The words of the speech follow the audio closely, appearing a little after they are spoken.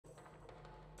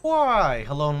Why,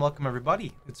 hello and welcome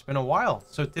everybody. It's been a while.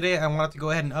 So today I wanted to go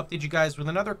ahead and update you guys with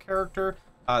another character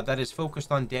that is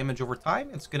focused on damage over time.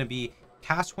 It's going to be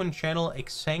Cast-Win Channel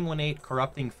Exsanguinate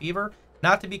Corrupting Fever.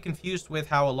 Not to be confused with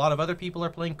how a lot of other people are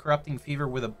playing Corrupting Fever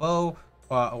with a bow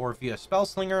or via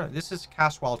Spellslinger. This is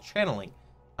cast while channeling.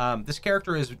 This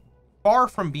character is far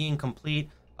from being complete,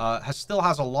 still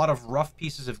has a lot of rough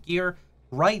pieces of gear.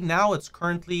 Right now it's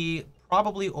currently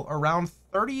probably around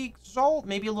 30 Exalt,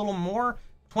 maybe a little more.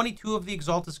 22 of the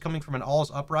Exalt is coming from an All's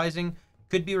Uprising.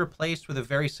 Could be replaced with a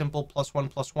very simple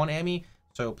 +1/+1 Ami.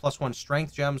 So +1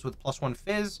 Strength Gems with +1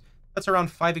 Fizz. That's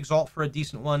around 5 Exalt for a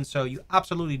decent one. So you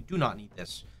absolutely do not need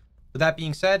this. With that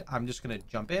being said, I'm just going to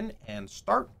jump in and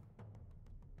start.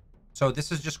 So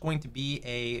this is just going to be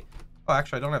a... Oh,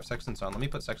 actually, I don't have Sextants on. Let me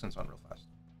put Sextants on real fast.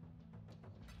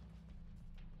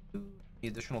 The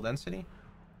additional density.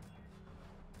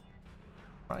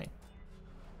 Right.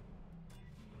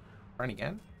 Trying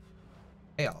again.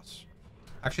 Chaos.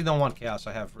 Actually, don't want chaos.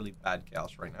 I have really bad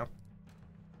chaos right now.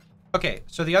 Okay,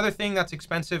 so the other thing that's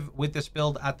expensive with this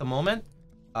build at the moment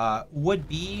would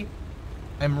be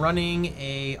I'm running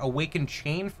a Awakened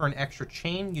Chain for an extra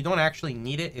chain. You don't actually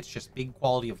need it. It's just big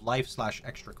quality of life /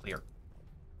 extra clear.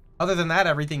 Other than that,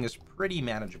 everything is pretty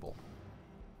manageable.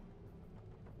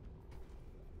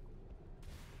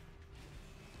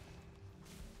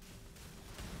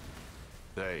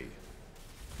 They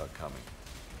are coming.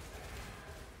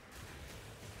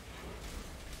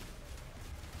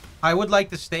 I would like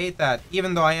to state that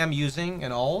even though I am using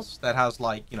an Alls that has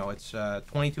like, you know, it's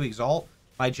 22 Exalt,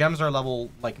 my gems are level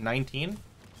like 19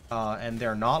 and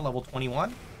they're not level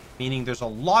 21, meaning there's a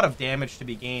lot of damage to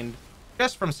be gained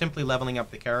just from simply leveling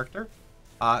up the character.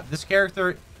 This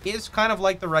character is kind of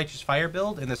like the Righteous Fire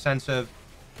build in the sense of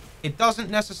it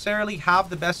doesn't necessarily have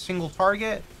the best single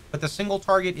target, but the single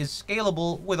target is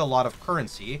scalable with a lot of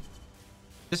currency.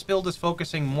 This build is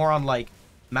focusing more on like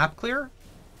map clear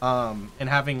and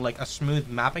having like a smooth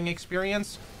mapping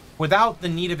experience without the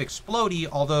need of Explodey,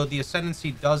 although the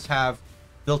Ascendancy does have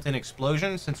built-in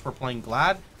explosion since we're playing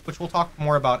Glad, which we'll talk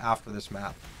more about after this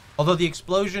map. Although the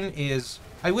explosion is,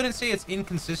 I wouldn't say it's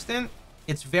inconsistent.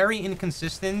 It's very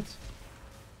inconsistent.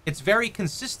 It's very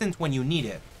consistent when you need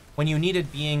it. When you need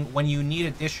it being, when you need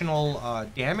additional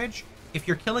damage. If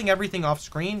you're killing everything off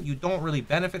screen, you don't really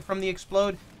benefit from the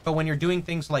explode. But when you're doing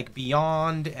things like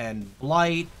Beyond and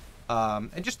Blight,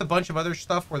 and just a bunch of other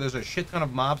stuff where there's a shit ton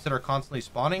of mobs that are constantly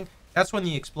spawning, that's when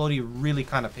the Explodey really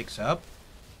kind of picks up.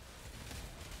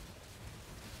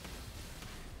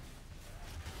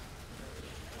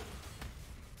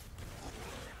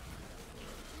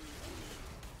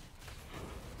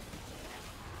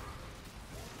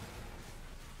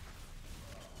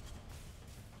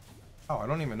 Oh, I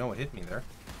don't even know what hit me there.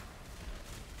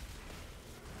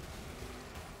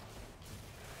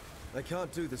 I can't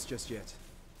do this just yet.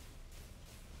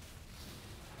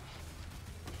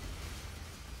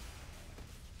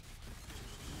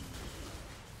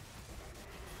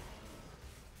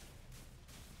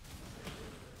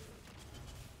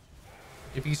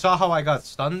 If you saw how I got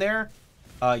stunned there,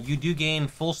 you do gain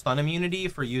full stun immunity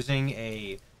for using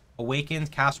a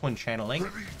Awakened Cast-Win Channeling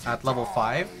at level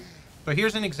 5. So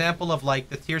here's an example of like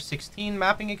the tier 16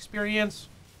 mapping experience.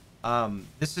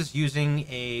 This is using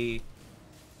a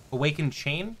Awakened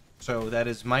Chain, so that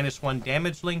is -1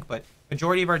 damage link, but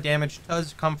majority of our damage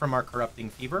does come from our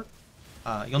Corrupting Fever.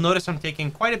 You'll notice I'm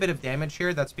taking quite a bit of damage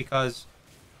here. That's because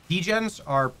degens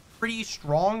are pretty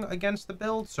strong against the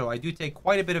build, so I do take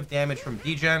quite a bit of damage from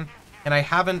degen, and I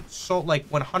haven't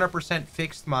 100%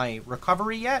 fixed my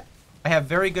recovery yet. I have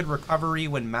very good recovery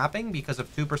when mapping because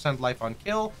of 2% life on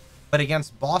kill, but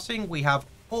against bossing we have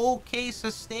okay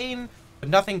sustain, but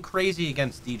nothing crazy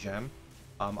against degen.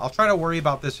 I'll try to worry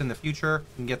about this in the future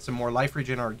and get some more life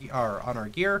regen on our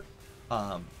gear,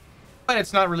 but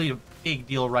it's not really a big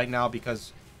deal right now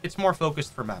because it's more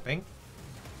focused for mapping.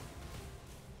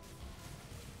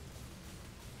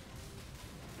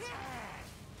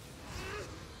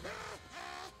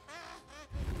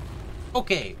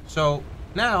 Okay, so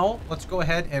now let's go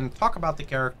ahead and talk about the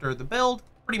character, the build,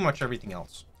 pretty much everything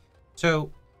else.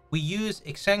 So we use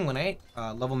Exsanguinate,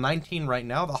 level 19 right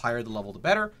now. The higher the level, the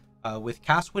better. With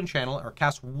Cast-Win Channel, or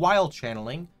Cast While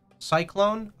Channeling,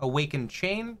 Cyclone, Awakened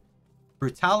Chain,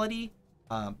 Brutality.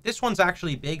 This one's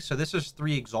actually big, so this is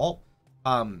 3 Exalt.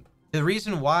 The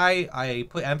reason why I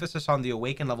put emphasis on the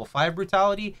Awakened level 5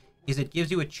 Brutality is it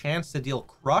gives you a chance to deal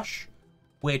Crush,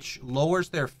 which lowers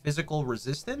their physical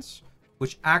resistance,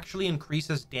 which actually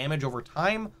increases damage over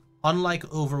time,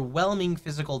 unlike overwhelming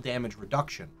physical damage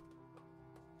reduction.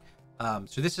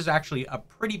 So this is actually a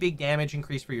pretty big damage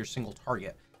increase for your single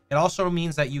target. It also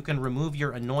means that you can remove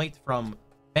your Anoint from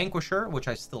Vanquisher, which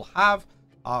I still have,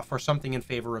 for something in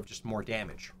favor of just more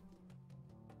damage.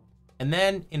 And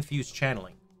then Infused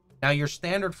Channeling. Now your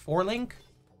standard 4-link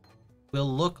will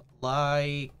look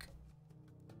like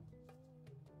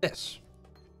this.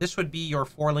 This would be your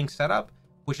 4-link setup,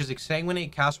 which is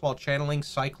Exsanguinate, Cast While Channeling,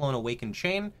 Cyclone, Awaken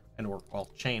Chain,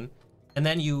 Chain. And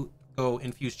then you go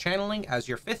Infused Channeling as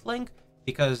your 5th link,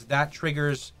 because that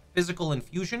triggers Physical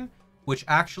Infusion, which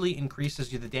actually increases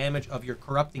the damage of your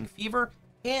Corrupting Fever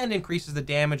and increases the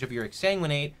damage of your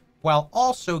Exsanguinate, while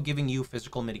also giving you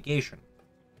physical mitigation.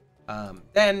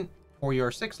 Then, for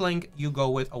your 6th link, you go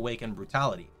with Awaken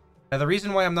Brutality. Now, the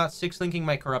reason why I'm not 6-linking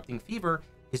my Corrupting Fever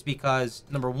is because,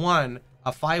 number 1,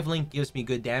 a 5-link gives me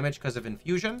good damage because of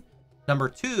Infusion. Number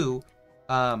 2,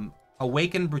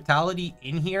 Awaken Brutality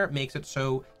in here makes it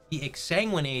so the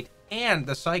Exsanguinate and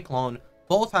the Cyclone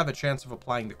both have a chance of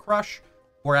applying the Crush,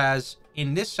 whereas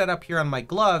in this setup here on my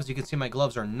gloves, you can see my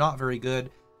gloves are not very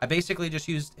good. I basically just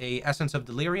used a Essence of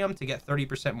Delirium to get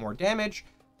 30% more damage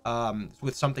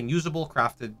with something usable,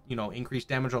 crafted, you know, increased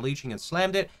damage or leeching, and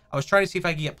slammed it. I was trying to see if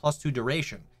I could get +2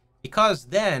 duration, because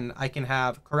then I can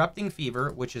have Corrupting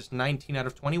Fever, which is 19 out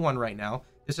of 21 right now.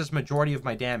 This is majority of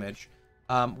my damage.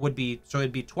 It'd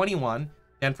be 21.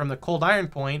 Then from the Cold Iron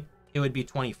point, it would be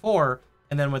 24.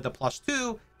 And then with the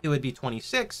 +2, it would be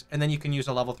 26. And then you can use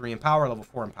a level 3 Empower, level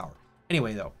 4 Empower.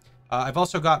 Anyway, though, I've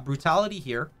also got Brutality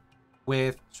here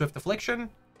with Swift Affliction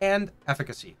and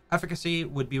Efficacy. Efficacy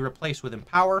would be replaced with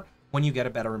Empower when you get a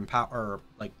better Empower, or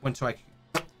like once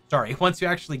you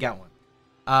actually get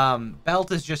one.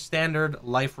 Belt is just standard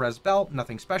life res belt,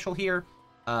 nothing special here.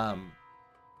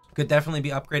 Could definitely be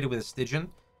upgraded with a Stygian.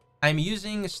 I'm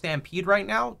using Stampede right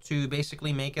now to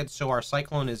basically make it so our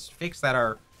Cyclone is fixed at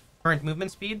our current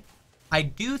movement speed. I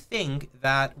do think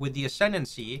that with the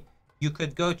Ascendancy, you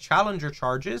could go Challenger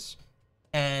charges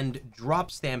and drop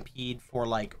Stampede for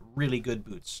like really good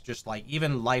boots. Just like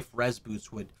even life res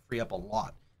boots would free up a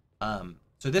lot.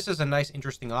 So this is a nice,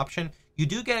 interesting option. You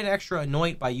do get an extra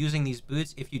Anoint by using these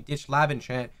boots if you ditch Lab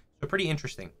Enchant, so pretty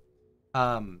interesting.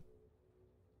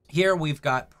 Here we've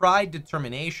got Pride,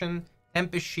 Determination,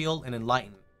 Tempest Shield, and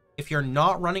Enlighten. If you're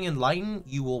not running Enlighten,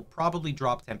 you will probably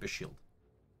drop Tempest Shield.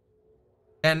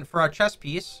 And for our chess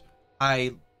piece,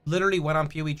 I literally went on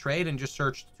PoE Trade and just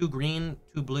searched 2 green,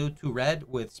 2 blue, 2 red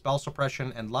with Spell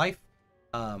Suppression and Life.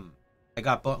 I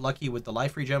got lucky with the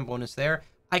Life Regen bonus there.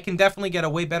 I can definitely get a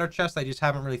way better chest. I just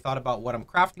haven't really thought about what I'm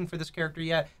crafting for this character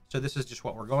yet. So this is just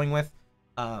what we're going with.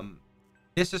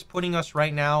 This is putting us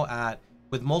right now at,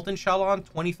 with Molten Shell on,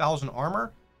 20,000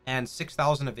 armor and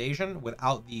 6,000 evasion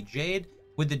without the Jade.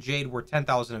 With the Jade, we're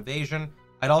 10,000 evasion.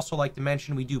 I'd also like to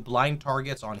mention we do blind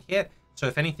targets on hit. So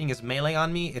if anything is melee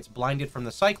on me, it's blinded from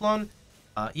the Cyclone.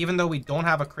 Even though we don't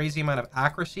have a crazy amount of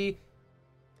accuracy,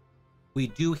 we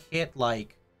do hit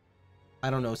like, I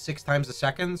don't know, 6 times a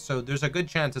second. So there's a good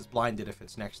chance it's blinded if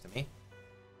it's next to me.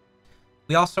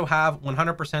 We also have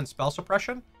 100% spell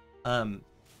suppression.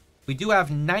 We do have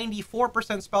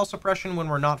 94% spell suppression when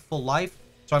we're not full life.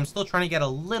 So I'm still trying to get a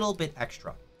little bit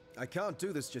extra. I can't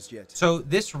do this just yet. So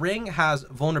this ring has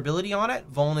vulnerability on it.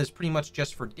 Vuln is pretty much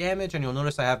just for damage, and you'll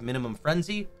notice I have minimum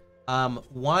frenzy.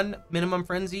 1 minimum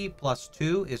frenzy plus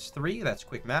 2 is 3. That's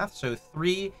quick math. So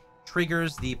 3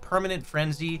 triggers the permanent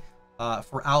frenzy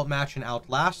for Outmatch and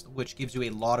Outlast, which gives you a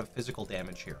lot of physical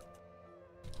damage here.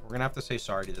 We're gonna have to say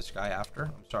sorry to this guy after.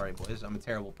 I'm sorry, boys. I'm a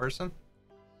terrible person.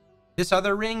 This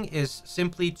other ring is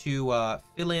simply to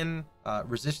fill in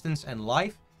resistance and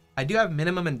life. I do have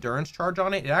minimum endurance charge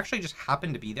on it. It actually just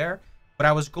happened to be there. What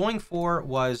I was going for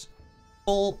was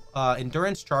full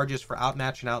endurance charges for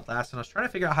Outmatch and Outlast, and I was trying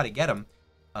to figure out how to get them.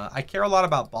 I care a lot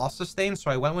about boss sustain,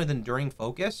 so I went with Enduring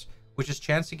Focus, which is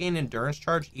chance to gain endurance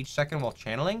charge each second while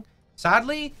channeling.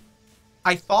 Sadly,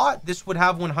 I thought this would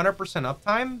have 100%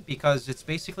 uptime because it's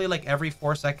basically like every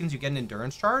 4 seconds you get an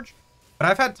endurance charge. But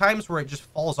I've had times where it just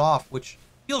falls off, which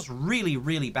feels really,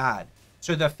 really bad.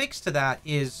 So the fix to that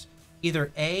is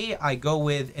either A, I go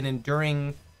with an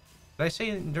Enduring... Did I say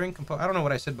Enduring Composure? I don't know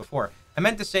what I said before. I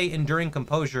meant to say Enduring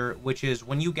Composure, which is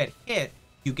when you get hit,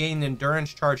 you gain an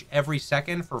endurance charge every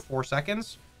second for 4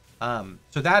 seconds.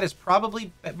 So that is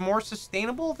probably more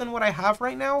sustainable than what I have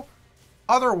right now.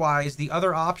 Otherwise, the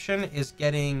other option is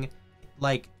getting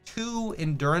like 2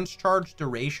 endurance charge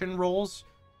duration rolls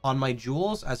on my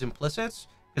jewels as implicits,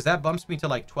 because that bumps me to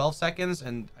like 12 seconds,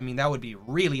 and I mean that would be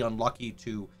really unlucky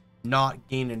to not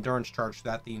gain endurance charge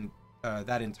that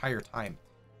that entire time.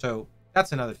 So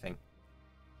that's another thing.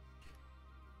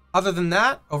 Other than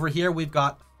that, over here we've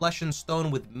got Flesh and Stone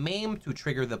with Maim to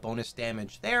trigger the bonus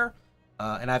damage there,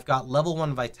 and I've got level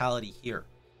 1 Vitality here.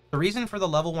 The reason for the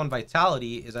level 1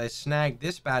 Vitality is I snagged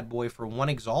this bad boy for 1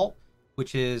 Exalt,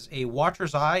 which is a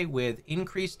Watcher's Eye with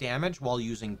increased damage while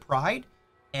using Pride,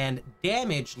 and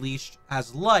damage leached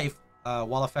as life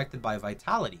while affected by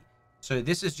Vitality. So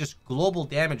this is just global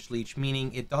damage leech,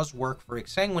 meaning it does work for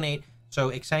Exsanguinate,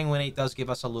 so Exsanguinate does give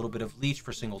us a little bit of leech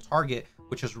for single target,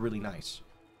 which is really nice.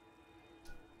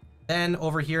 Then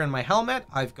over here in my helmet,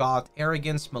 I've got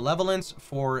Arrogance Malevolence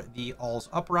for the All's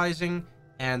Uprising,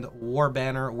 and War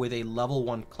Banner with a level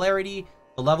 1 Clarity.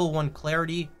 The level 1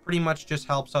 Clarity pretty much just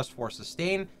helps us for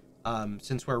sustain,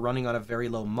 since we're running on a very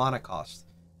low mana cost.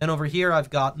 Then over here,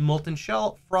 I've got Molten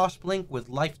Shell, Frostblink with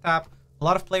Life Tap. A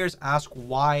lot of players ask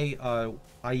why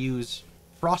I use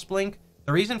Frostblink.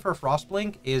 The reason for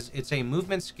Frostblink is it's a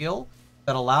movement skill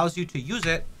that allows you to use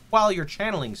it while you're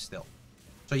channeling still.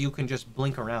 So you can just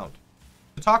blink around.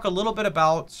 To talk a little bit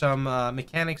about some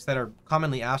mechanics that are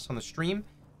commonly asked on the stream,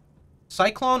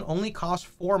 Cyclone only costs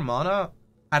 4 mana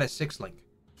at a 6 link.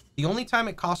 The only time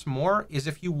it costs more is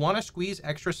if you want to squeeze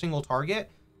extra single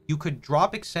target, you could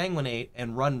drop Exsanguinate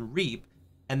and run Reap,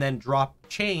 and then drop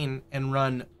Chain and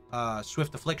run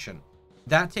Swift Affliction.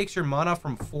 That takes your mana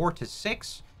from 4 to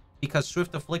 6, because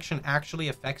Swift Affliction actually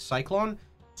affects Cyclone.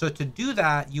 So to do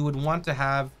that, you would want to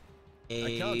have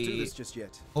I can't do this just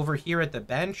yet. over here at the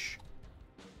bench,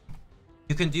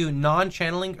 you can do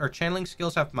non-channeling or channeling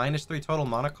skills have -3 total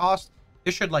mana cost.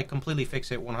 This should like completely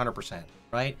fix it 100%,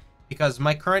 right? Because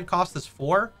my current cost is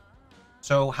 4.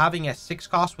 So having a 6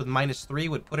 cost with -3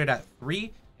 would put it at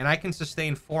 3. And I can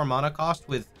sustain 4 mana cost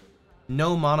with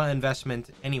no mana investment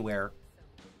anywhere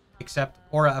except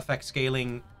Aura Effect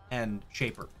Scaling and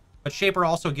Shaper. But Shaper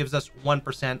also gives us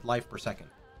 1% life per second.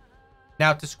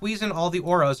 Now to squeeze in all the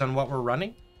auras on what we're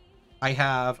running, I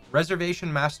have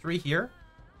Reservation Mastery here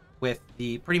with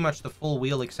the pretty much the full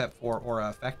wheel except for Aura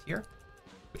Effect here,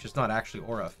 which is not actually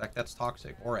Aura Effect, that's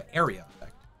Toxic, Aura Area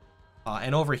Effect.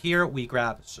 And over here we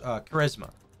grab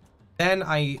Charisma. Then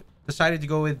I decided to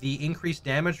go with the increased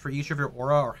damage for each of your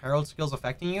Aura or Herald skills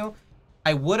affecting you.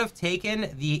 I would have taken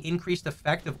the increased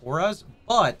effect of auras,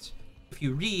 but if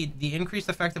you read, the increased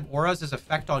effect of auras is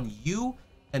effect on you,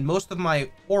 and most of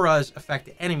my auras affect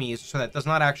enemies, so that does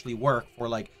not actually work for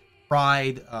like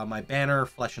Pride, my banner,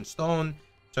 Flesh and Stone.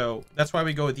 So that's why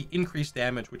we go with the increased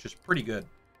damage, which is pretty good.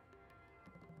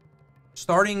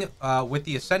 Starting with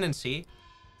the Ascendancy,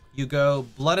 you go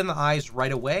Blood in the Eyes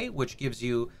right away, which gives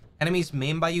you enemies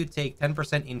maimed by you take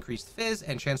 10% increased fizz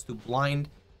and chance to blind.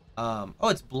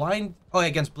 It's blind. Oh,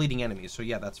 against bleeding enemies. So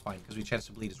yeah, that's fine because we chance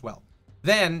to bleed as well.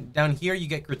 Then down here you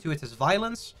get Gratuitous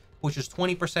Violence, which is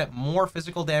 20% more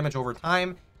physical damage over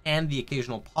time, and the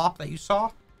occasional pop that you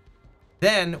saw.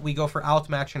 Then we go for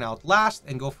Outmatch and Outlast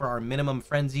and go for our Minimum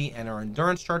Frenzy and our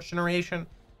Endurance Charge Generation.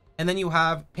 And then you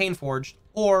have Painforged,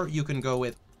 or you can go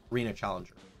with Arena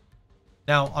Challenger.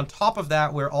 Now, on top of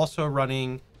that, we're also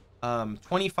running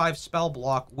 25 spell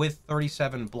block with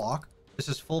 37 block. This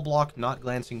is full block, not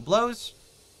glancing blows.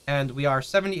 And we are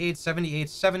 78, 78,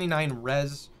 79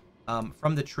 res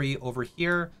from the tree over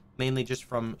here, mainly just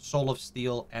from Soul of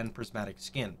Steel and Prismatic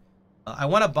Skin. I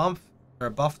want to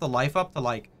buff the life up to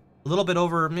like a little bit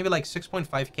over, maybe like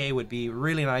 6.5k would be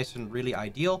really nice and really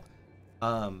ideal.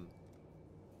 And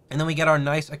then we get our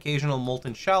nice occasional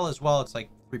Molten Shell as well. It's like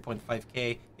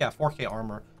 3.5k, yeah, 4k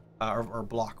armor or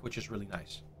block, which is really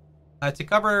nice. To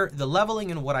cover the leveling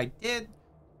and what I did,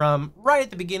 from right at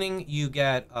the beginning, you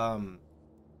get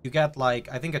like,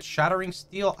 I think it's Shattering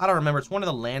Steel. I don't remember. It's one of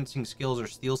the Lancing skills or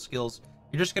Steel skills.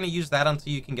 You're just going to use that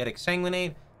until you can get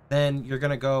Exsanguinate. Then you're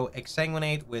going to go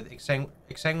Exsanguinate with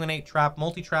Exsanguinate Trap,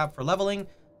 Multi-Trap for leveling.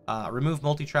 Remove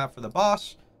Multi-Trap for the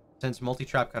boss, since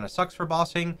Multi-Trap kind of sucks for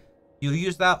bossing. You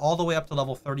use that all the way up to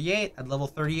level 38. At level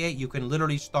 38, you can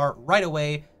literally start right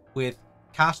away with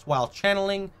Cast While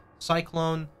Channeling,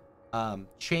 Cyclone,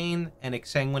 Chain, and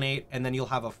Exsanguinate. And then you'll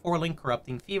have a 4-link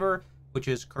Corrupting Fever, which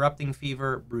is Corrupting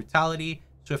Fever, Brutality,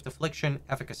 Swift Affliction,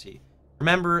 Efficacy.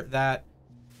 Remember that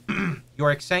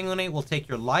your Exsanguinate will take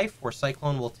your life, or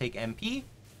Cyclone will take MP,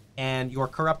 and your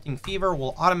Corrupting Fever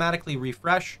will automatically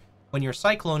refresh when you're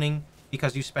cycloning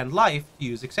because you spend life to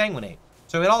use Exsanguinate.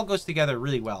 So it all goes together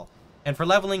really well. And for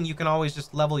leveling, you can always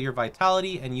just level your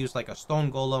Vitality and use like a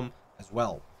Stone Golem as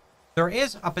well. There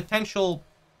is a potential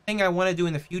thing I want to do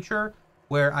in the future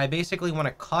where I basically want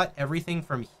to cut everything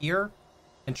from here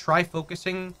and try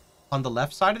focusing on the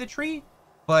left side of the tree.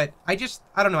 But I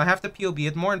don't know, I have to POB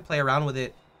it more and play around with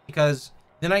it, because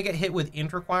then I get hit with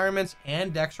int requirements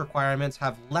and dex requirements,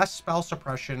 have less spell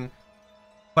suppression,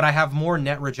 but I have more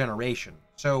net regeneration.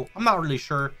 So I'm not really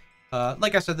sure.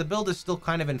 Like I said, the build is still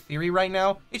kind of in theory right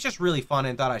now. It's just really fun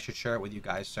and thought I should share it with you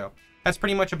guys. So that's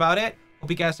pretty much about it. Hope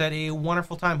you guys had a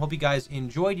wonderful time. Hope you guys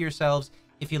enjoyed yourselves.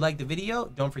 If you liked the video,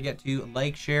 don't forget to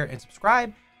like, share, and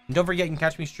subscribe. And don't forget you can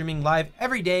catch me streaming live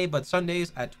every day, but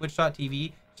Sundays at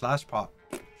twitch.tv/Pohx.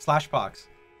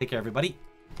 Take care, everybody.